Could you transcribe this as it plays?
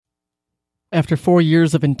After 4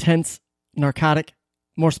 years of intense narcotic,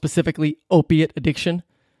 more specifically opiate addiction,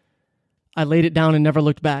 I laid it down and never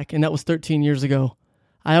looked back, and that was 13 years ago.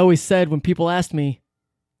 I always said when people asked me,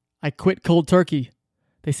 I quit cold turkey.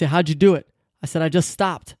 They say, how'd you do it? I said, I just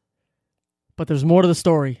stopped. But there's more to the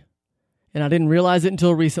story, and I didn't realize it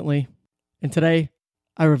until recently. And today,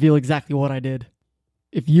 I reveal exactly what I did.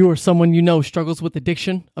 If you or someone you know struggles with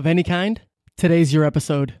addiction of any kind, today's your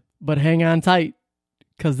episode. But hang on tight,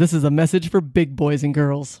 because this is a message for big boys and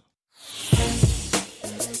girls.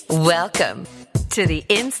 Welcome to the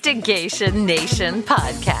Instigation Nation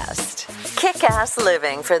podcast. Kick-ass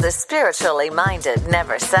living for the spiritually minded,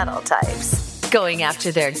 never settle types. Going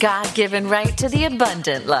after their God-given right to the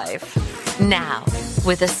abundant life. Now,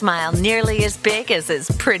 with a smile nearly as big as his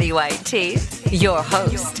pretty white teeth, your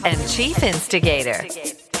host and chief instigator,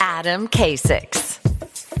 Adam Kasich.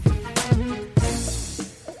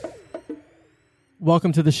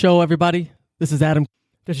 Welcome to the show, everybody. This is Adam.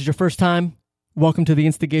 If this is your first time, welcome to the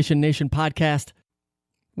Instigation Nation podcast,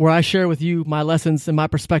 where I share with you my lessons and my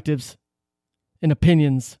perspectives and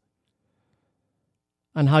opinions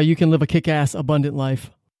on how you can live a kick-ass, abundant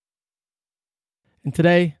life. And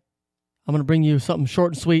today, I'm going to bring you something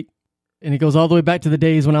short and sweet, and it goes all the way back to the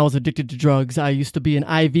days when I was addicted to drugs. I used to be an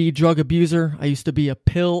IV drug abuser. I used to be a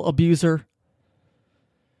pill abuser.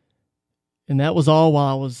 And that was all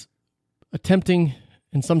while I was attempting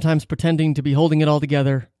and sometimes pretending to be holding it all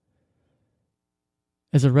together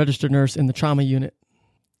as a registered nurse in the trauma unit.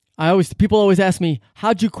 People always ask me,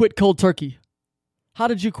 how'd you quit cold turkey? How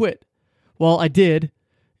did you quit? Well, I did.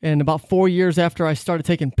 And about 4 years after I started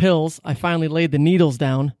taking pills, I finally laid the needles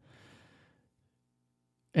down.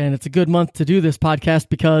 And it's a good month to do this podcast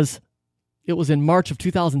because it was in March of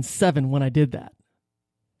 2007 when I did that.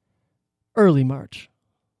 Early March.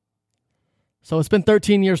 So it's been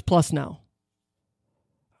 13 years plus now.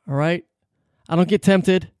 All right? I don't get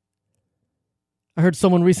tempted. I heard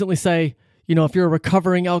someone recently say, if you're a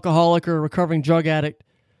recovering alcoholic or a recovering drug addict,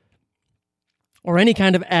 or any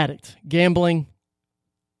kind of addict, gambling,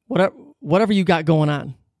 whatever you got going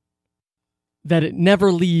on, that it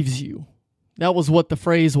never leaves you. That was what the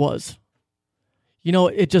phrase was.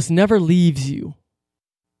 It just never leaves you.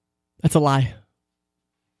 That's a lie.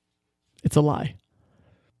 It's a lie.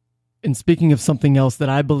 And speaking of something else that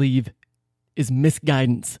I believe is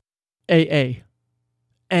misguidance, AA,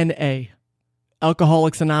 NA,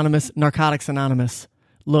 Alcoholics Anonymous, Narcotics Anonymous.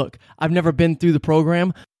 Look, I've never been through the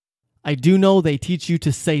program. I do know they teach you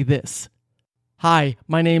to say this. Hi,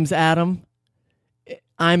 my name's Adam.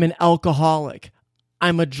 I'm an alcoholic.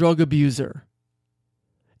 I'm a drug abuser.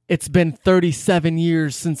 It's been 37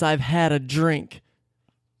 years since I've had a drink.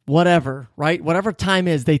 Whatever, right? Whatever time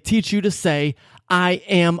is, they teach you to say, I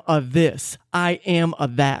am a this. I am a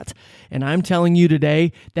that. And I'm telling you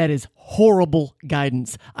today, that is horrible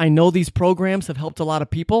guidance. I know these programs have helped a lot of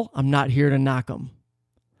people. I'm not here to knock them.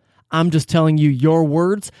 I'm just telling you, your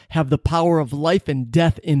words have the power of life and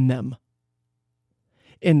death in them.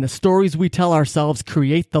 And the stories we tell ourselves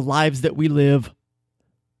create the lives that we live.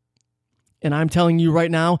 And I'm telling you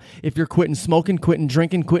right now, if you're quitting smoking, quitting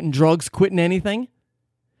drinking, quitting drugs, quitting anything,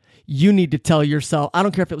 you need to tell yourself, I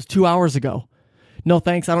don't care if it was 2 hours ago, no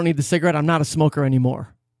thanks, I don't need the cigarette, I'm not a smoker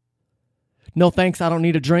anymore. No thanks, I don't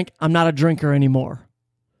need a drink, I'm not a drinker anymore.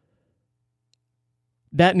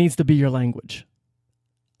 That needs to be your language.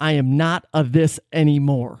 I am not a this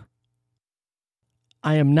anymore.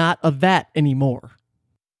 I am not a that anymore.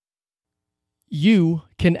 You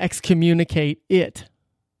can excommunicate it.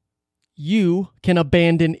 You can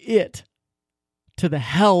abandon it to the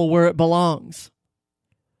hell where it belongs.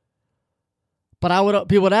 But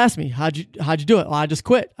people would ask me, how'd you do it? Well, I just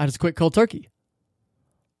quit. I just quit cold turkey.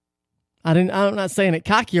 I'm not saying it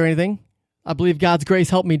cocky or anything. I believe God's grace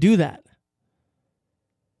helped me do that.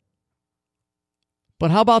 But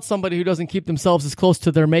how about somebody who doesn't keep themselves as close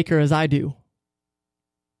to their maker as I do?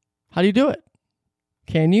 How do you do it?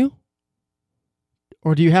 Can you?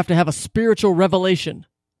 Or do you have to have a spiritual revelation?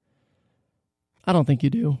 I don't think you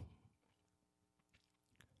do.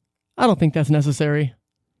 I don't think that's necessary.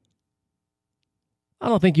 I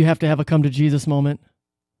don't think you have to have a come to Jesus moment.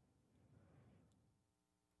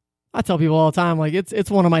 I tell people all the time, it's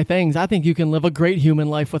one of my things. I think you can live a great human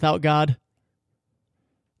life without God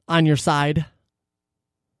on your side.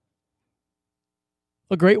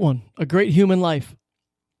 A great one, a great human life.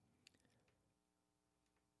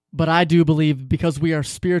 But I do believe because we are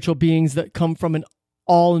spiritual beings that come from an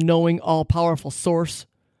all-knowing, all-powerful source,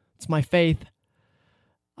 it's my faith,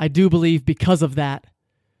 I do believe because of that,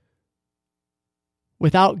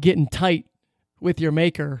 without getting tight with your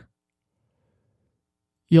maker,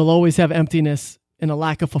 you'll always have emptiness and a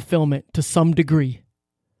lack of fulfillment to some degree.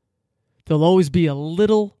 There'll always be a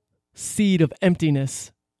little seed of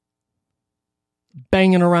emptiness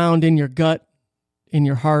banging around in your gut, in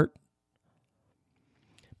your heart.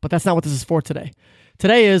 But that's not what this is for today.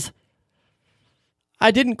 Today is,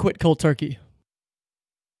 I didn't quit cold turkey.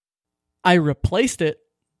 I replaced it.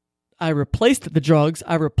 I replaced the drugs.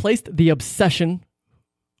 I replaced the obsession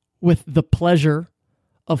with the pleasure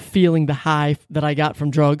of feeling the high that I got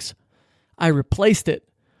from drugs. I replaced it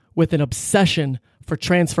with an obsession for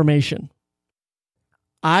transformation.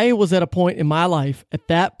 I was at a point in my life, at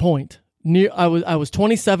that point, I was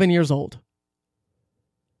 27 years old.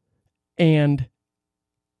 And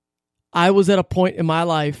I was at a point in my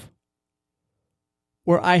life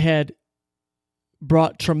where I had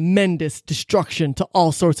brought tremendous destruction to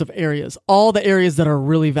all sorts of areas. All the areas that are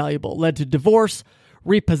really valuable. Led to divorce,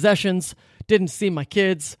 repossessions, didn't see my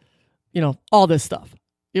kids, all this stuff.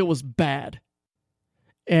 It was bad.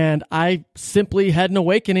 And I simply had an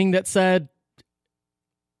awakening that said,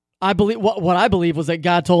 I believe what I believe was that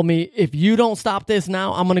God told me, if you don't stop this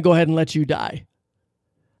now, I'm going to go ahead and let you die.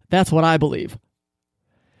 That's what I believe.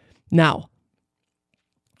 Now,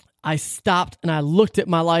 I stopped and I looked at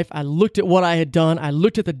my life. I looked at what I had done. I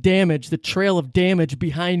looked at the damage, the trail of damage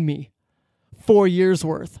behind me, 4 years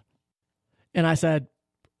worth. And I said,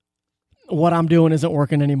 what I'm doing isn't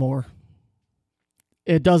working anymore.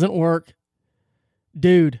 It doesn't work.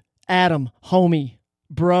 Dude, Adam, homie,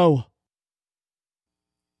 bro,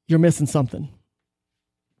 you're missing something.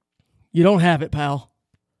 You don't have it, pal.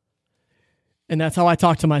 And that's how I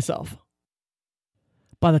talk to myself.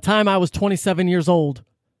 By the time I was 27 years old,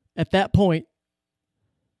 at that point,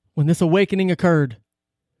 when this awakening occurred,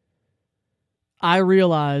 I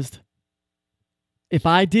realized if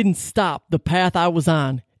I didn't stop the path I was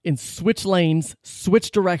on and switch lanes,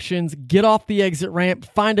 switch directions, get off the exit ramp,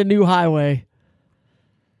 find a new highway,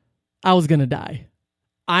 I was going to die.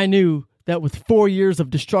 I knew that with 4 years of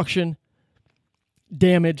destruction,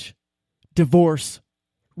 damage, divorce,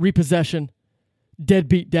 repossession,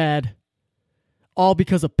 deadbeat dad, all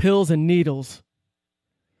because of pills and needles,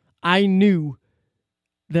 I knew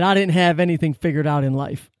that I didn't have anything figured out in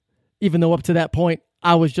life. Even though up to that point,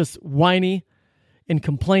 I was just whiny and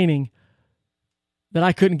complaining that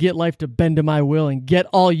I couldn't get life to bend to my will and get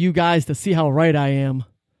all you guys to see how right I am.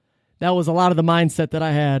 That was a lot of the mindset that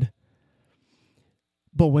I had.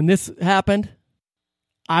 But when this happened,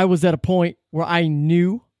 I was at a point where I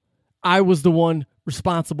knew I was the one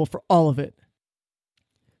responsible for all of it.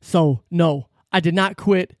 So, no, I did not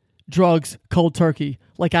quit drugs cold turkey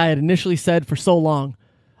like I had initially said for so long.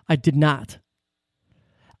 I did not.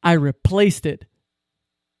 I replaced it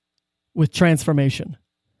with transformation.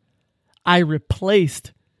 I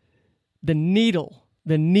replaced the needle,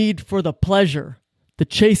 the need for the pleasure, the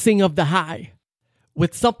chasing of the high,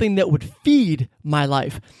 with something that would feed my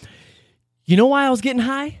life. You know why I was getting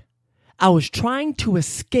high? I was trying to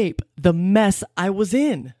escape the mess I was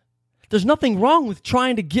in. There's nothing wrong with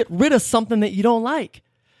trying to get rid of something that you don't like.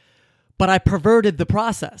 But I perverted the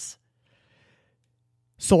process.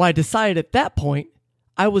 So I decided at that point,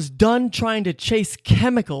 I was done trying to chase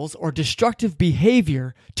chemicals or destructive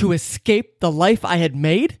behavior to escape the life I had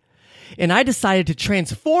made. And I decided to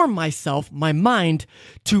transform myself, my mind,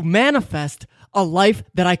 to manifest a life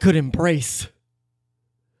that I could embrace.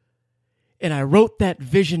 And I wrote that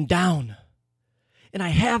vision down. And I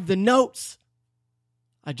have the notes.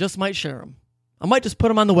 I just might share them. I might just put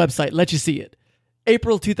them on the website, let you see it.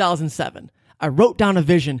 April 2007. I wrote down a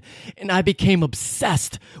vision and I became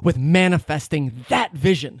obsessed with manifesting that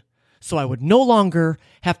vision so I would no longer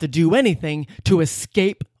have to do anything to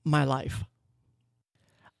escape my life.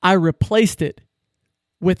 I replaced it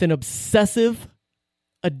with an obsessive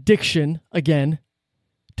addiction, again,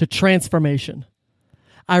 to transformation.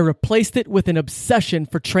 I replaced it with an obsession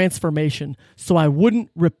for transformation so I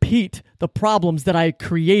wouldn't repeat the problems that I had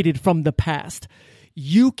created from the past.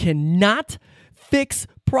 You cannot fix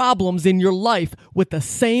problems in your life with the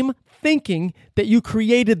same thinking that you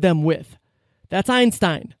created them with. That's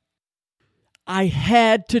Einstein. I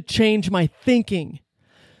had to change my thinking.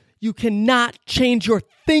 You cannot change your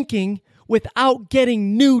thinking without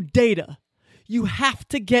getting new data. You have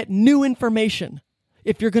to get new information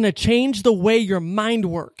if you're going to change the way your mind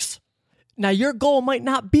works. Now, your goal might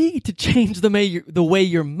not be to change the way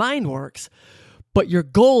your mind works, but your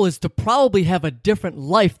goal is to probably have a different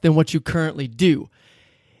life than what you currently do.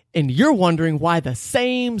 And you're wondering why the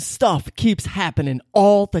same stuff keeps happening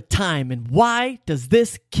all the time. And why does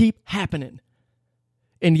this keep happening?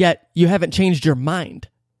 And yet you haven't changed your mind.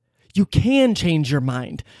 You can change your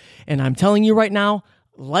mind. And I'm telling you right now,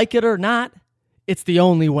 like it or not, it's the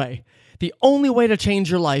only way. The only way to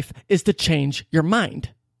change your life is to change your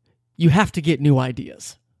mind. You have to get new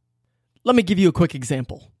ideas. Let me give you a quick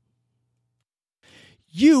example.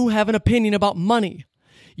 You have an opinion about money.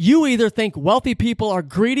 You either think wealthy people are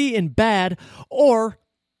greedy and bad, or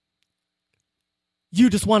you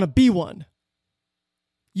just want to be one.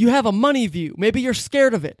 You have a money view. Maybe you're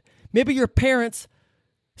scared of it. Maybe your parents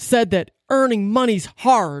said that earning money's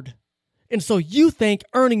hard, and so you think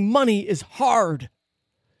earning money is hard.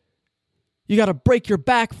 You got to break your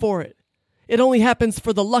back for it. It only happens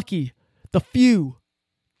for the lucky, the few.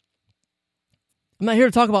 I'm not here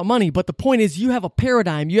to talk about money, but the point is you have a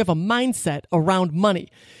paradigm, you have a mindset around money.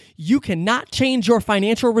 You cannot change your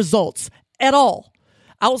financial results at all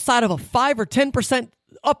outside of a 5 or 10%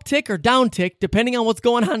 uptick or downtick, depending on what's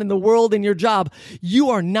going on in the world and your job. You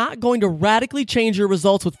are not going to radically change your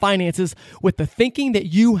results with finances with the thinking that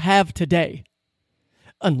you have today,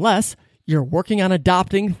 unless you're working on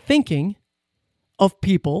adopting thinking of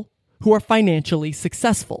people who are financially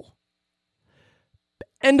successful.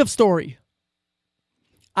 End of story.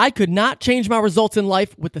 I could not change my results in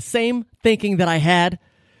life with the same thinking that I had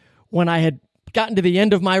when I had gotten to the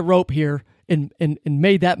end of my rope here and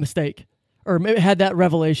made that mistake or had that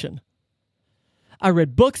revelation. I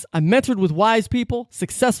read books. I mentored with wise people,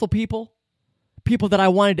 successful people, people that I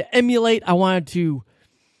wanted to emulate. I wanted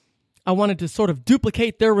to sort of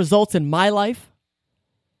duplicate their results in my life.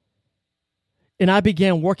 And I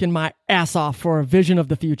began working my ass off for a vision of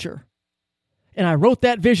the future. And I wrote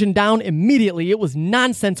that vision down immediately. It was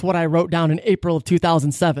nonsense what I wrote down in April of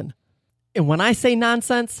 2007. And when I say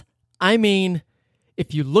nonsense, I mean,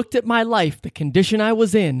 if you looked at my life, the condition I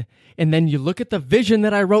was in, and then you look at the vision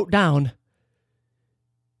that I wrote down,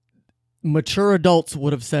 mature adults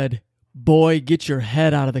would have said, boy, get your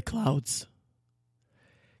head out of the clouds.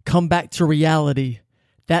 Come back to reality.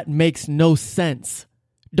 That makes no sense.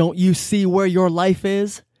 Don't you see where your life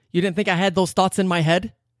is? You didn't think I had those thoughts in my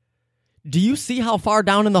head? Do you see how far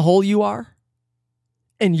down in the hole you are?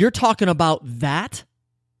 And you're talking about that?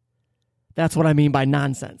 That's what I mean by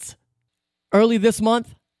nonsense. Early this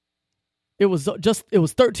month, it was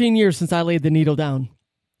 13 years since I laid the needle down.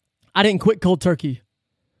 I didn't quit cold turkey.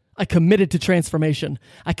 I committed to transformation.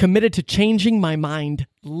 I committed to changing my mind,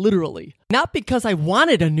 literally. Not because I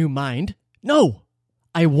wanted a new mind. No,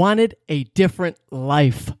 I wanted a different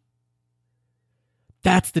life.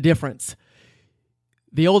 That's the difference.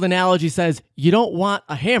 The old analogy says, you don't want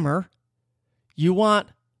a hammer, you want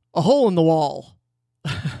a hole in the wall.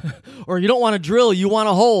 Or you don't want a drill, you want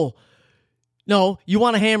a hole. No, you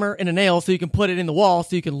want a hammer and a nail so you can put it in the wall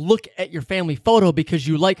so you can look at your family photo because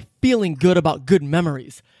you like feeling good about good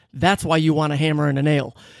memories. That's why you want a hammer and a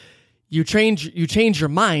nail. You change your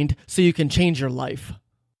mind so you can change your life.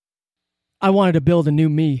 I wanted to build a new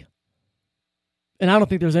me. And I don't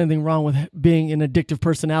think there's anything wrong with being an addictive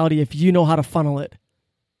personality if you know how to funnel it.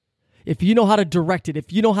 If you know how to direct it,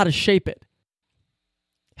 if you know how to shape it.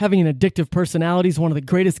 Having an addictive personality is one of the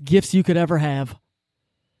greatest gifts you could ever have.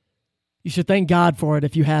 You should thank God for it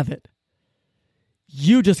if you have it.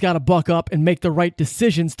 You just got to buck up and make the right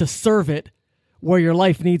decisions to serve it where your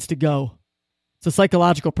life needs to go. It's a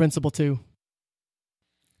psychological principle too.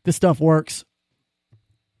 This stuff works.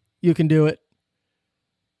 You can do it.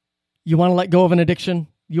 You want to let go of an addiction?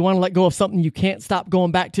 You want to let go of something you can't stop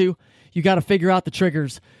going back to? You got to figure out the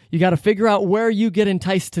triggers. You got to figure out where you get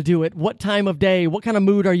enticed to do it. What time of day? What kind of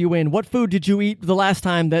mood are you in? What food did you eat the last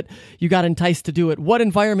time that you got enticed to do it? What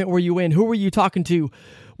environment were you in? Who were you talking to?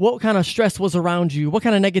 What kind of stress was around you? What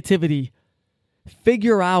kind of negativity?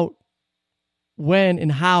 Figure out when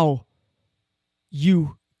and how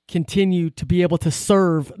you continue to be able to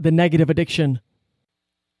serve the negative addiction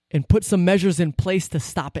and put some measures in place to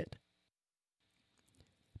stop it.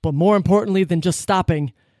 But more importantly than just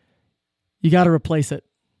stopping, you got to replace it.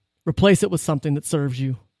 Replace it with something that serves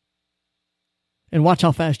you. And watch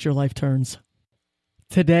how fast your life turns.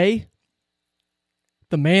 Today,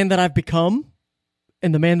 the man that I've become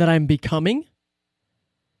and the man that I'm becoming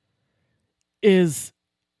is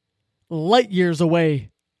light years away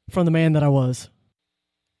from the man that I was.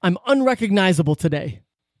 I'm unrecognizable today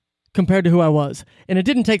compared to who I was. And it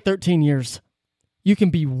didn't take 13 years. You can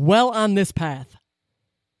be well on this path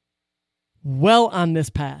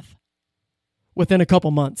within a couple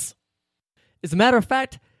months. As a matter of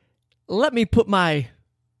fact, let me put my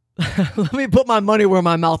money where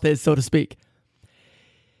my mouth is, so to speak.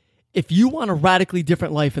 If you want a radically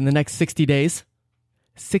different life in the next 60 days,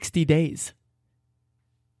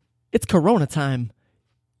 it's Corona time.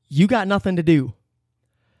 You got nothing to do.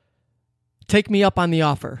 Take me up on the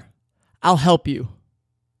offer. I'll help you.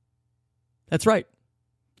 That's right.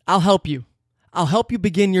 I'll help you. I'll help you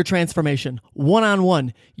begin your transformation.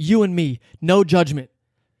 One-on-one, you and me, no judgment.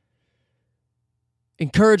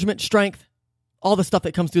 Encouragement, strength, all the stuff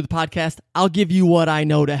that comes through the podcast. I'll give you what I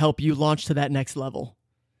know to help you launch to that next level.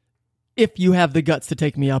 If you have the guts to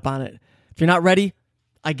take me up on it. If you're not ready,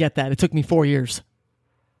 I get that. It took me 4 years.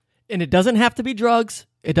 And it doesn't have to be drugs.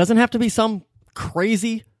 It doesn't have to be some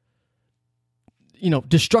crazy,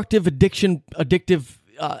 destructive addictive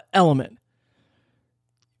element.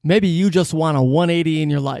 Maybe you just want a 180 in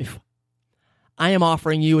your life. I am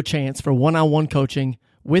offering you a chance for one-on-one coaching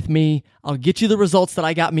with me. I'll get you the results that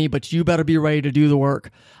I got me, but you better be ready to do the work.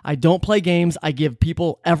 I don't play games. I give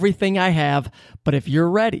people everything I have. But if you're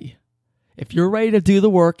ready to do the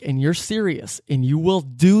work and you're serious and you will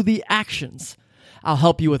do the actions, I'll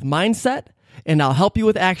help you with mindset and I'll help you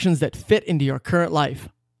with actions that fit into your current life.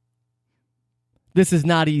 This is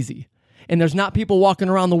not easy. And there's not people walking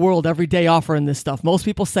around the world every day offering this stuff. Most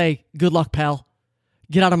people say, good luck, pal.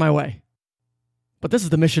 Get out of my way. But this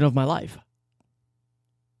is the mission of my life.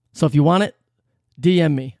 So if you want it,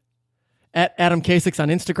 DM me at Adam Kasich on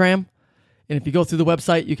Instagram. And if you go through the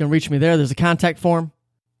website, you can reach me there. There's a contact form.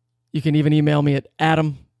 You can even email me at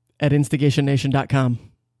adam@instigationnation.com.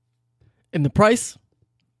 And the price,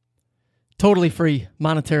 totally free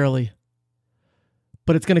monetarily.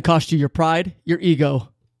 But it's going to cost you your pride, your ego,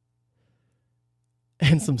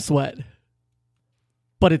 and some sweat.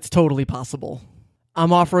 But it's totally possible.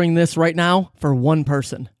 I'm offering this right now for one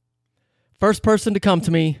person. First person to come to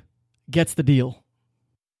me gets the deal.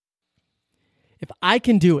 If I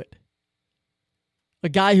can do it, a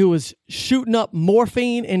guy who was shooting up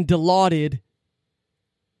morphine and Dilaudid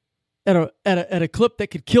at a clip that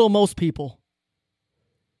could kill most people.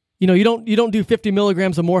 You don't do 50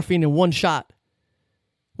 milligrams of morphine in one shot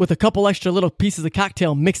with a couple extra little pieces of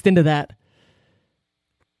cocktail mixed into that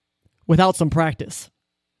without some practice.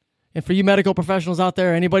 And for you medical professionals out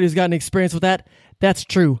there, anybody who's got an experience with that, that's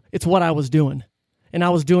true. It's what I was doing. And I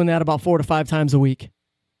was doing that about 4 to 5 times a week.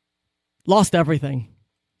 Lost everything.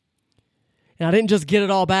 And I didn't just get it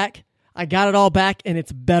all back. I got it all back, and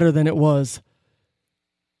it's better than it was.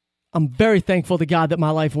 I'm very thankful to God that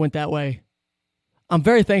my life went that way. I'm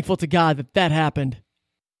very thankful to God that that happened.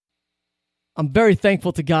 I'm very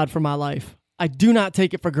thankful to God for my life. I do not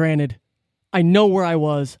take it for granted. I know where I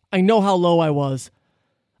was. I know how low I was.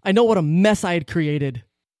 I know what a mess I had created.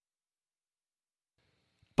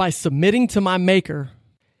 By submitting to my Maker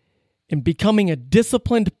and becoming a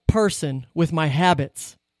disciplined person with my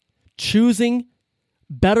habits, choosing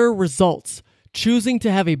better results, choosing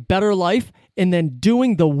to have a better life, and then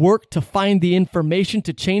doing the work to find the information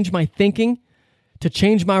to change my thinking, to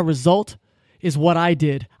change my result, is what I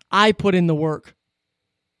did. I put in the work.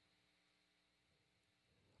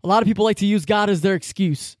 A lot of people like to use God as their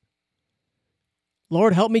excuse.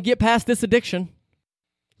 Lord, help me get past this addiction.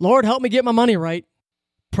 Lord, help me get my money right.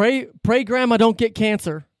 Pray grandma don't get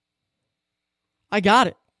cancer. I got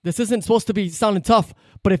it. This isn't supposed to be sounding tough,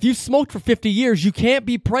 but if you've smoked for 50 years, you can't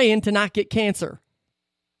be praying to not get cancer.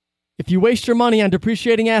 If you waste your money on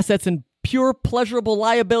depreciating assets and pure pleasurable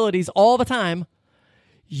liabilities all the time,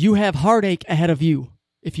 you have heartache ahead of you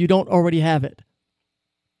if you don't already have it.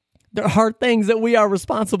 There are hard things that we are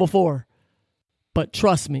responsible for. But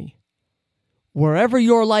trust me, wherever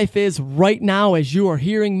your life is right now as you are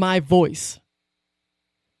hearing my voice,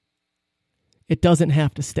 it doesn't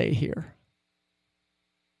have to stay here.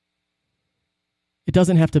 It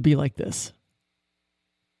doesn't have to be like this.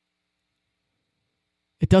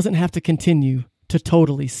 It doesn't have to continue to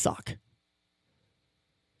totally suck.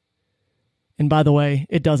 And by the way,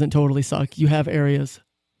 it doesn't totally suck. You have areas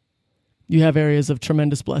of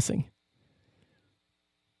tremendous blessing.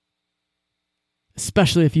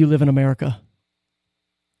 Especially if you live in America.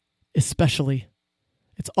 Especially.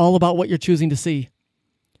 It's all about what you're choosing to see.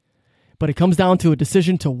 But it comes down to a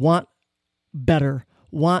decision to want better,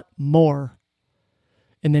 want more,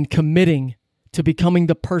 and then committing to becoming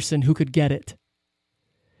the person who could get it.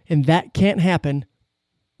 And that can't happen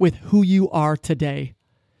with who you are today.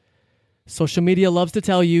 Social media loves to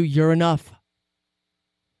tell you you're enough.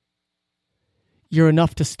 You're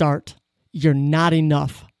enough to start. You're not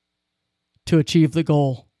enough to achieve the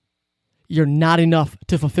goal. You're not enough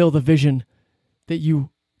to fulfill the vision that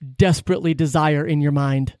you desperately desire in your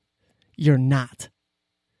mind. You're not.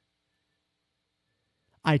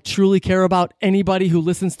 I truly care about anybody who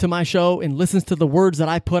listens to my show and listens to the words that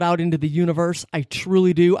I put out into the universe. I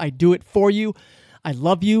truly do. I do it for you. I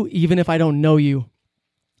love you even if I don't know you.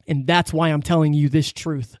 And that's why I'm telling you this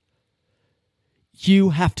truth.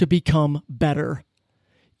 You have to become better.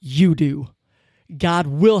 You do. God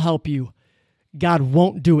will help you. God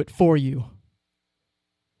won't do it for you.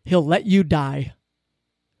 He'll let you die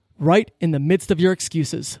right in the midst of your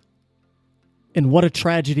excuses. And what a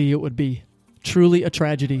tragedy it would be. Truly a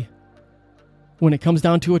tragedy. When it comes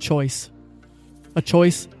down to a choice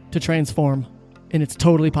to transform. And it's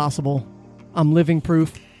totally possible. I'm living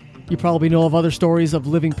proof. You probably know of other stories of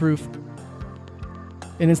living proof.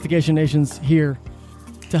 And Instigation Nation's here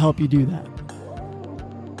to help you do that.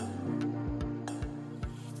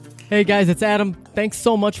 Hey guys, it's Adam. Thanks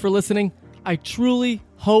so much for listening. I truly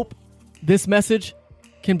hope this message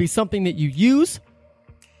can be something that you use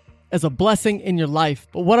as a blessing in your life.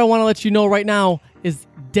 But what I want to let you know right now is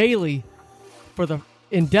daily, for the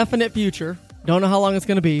indefinite future, don't know how long it's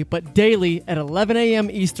going to be, but daily at 11 a.m.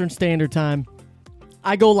 Eastern Standard Time,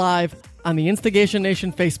 I go live on the Instigation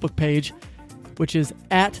Nation Facebook page, which is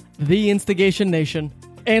at The Instigation Nation,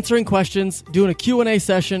 answering questions, doing a Q&A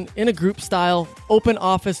session in a group style, open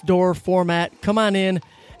office door format. Come on in,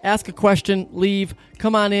 ask a question, leave.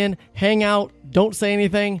 Come on in, hang out, don't say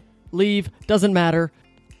anything, leave, doesn't matter.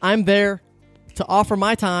 I'm there to offer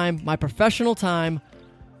my time, my professional time,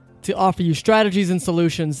 to offer you strategies and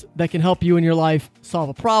solutions that can help you in your life solve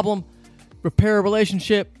a problem, repair a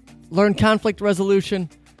relationship, learn conflict resolution,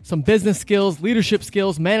 some business skills, leadership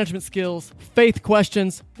skills, management skills, faith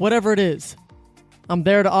questions, whatever it is. I'm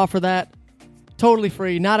there to offer that totally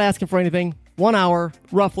free, not asking for anything. 1 hour,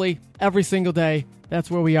 roughly, every single day. That's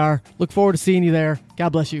where we are. Look forward to seeing you there. God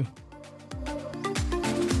bless you.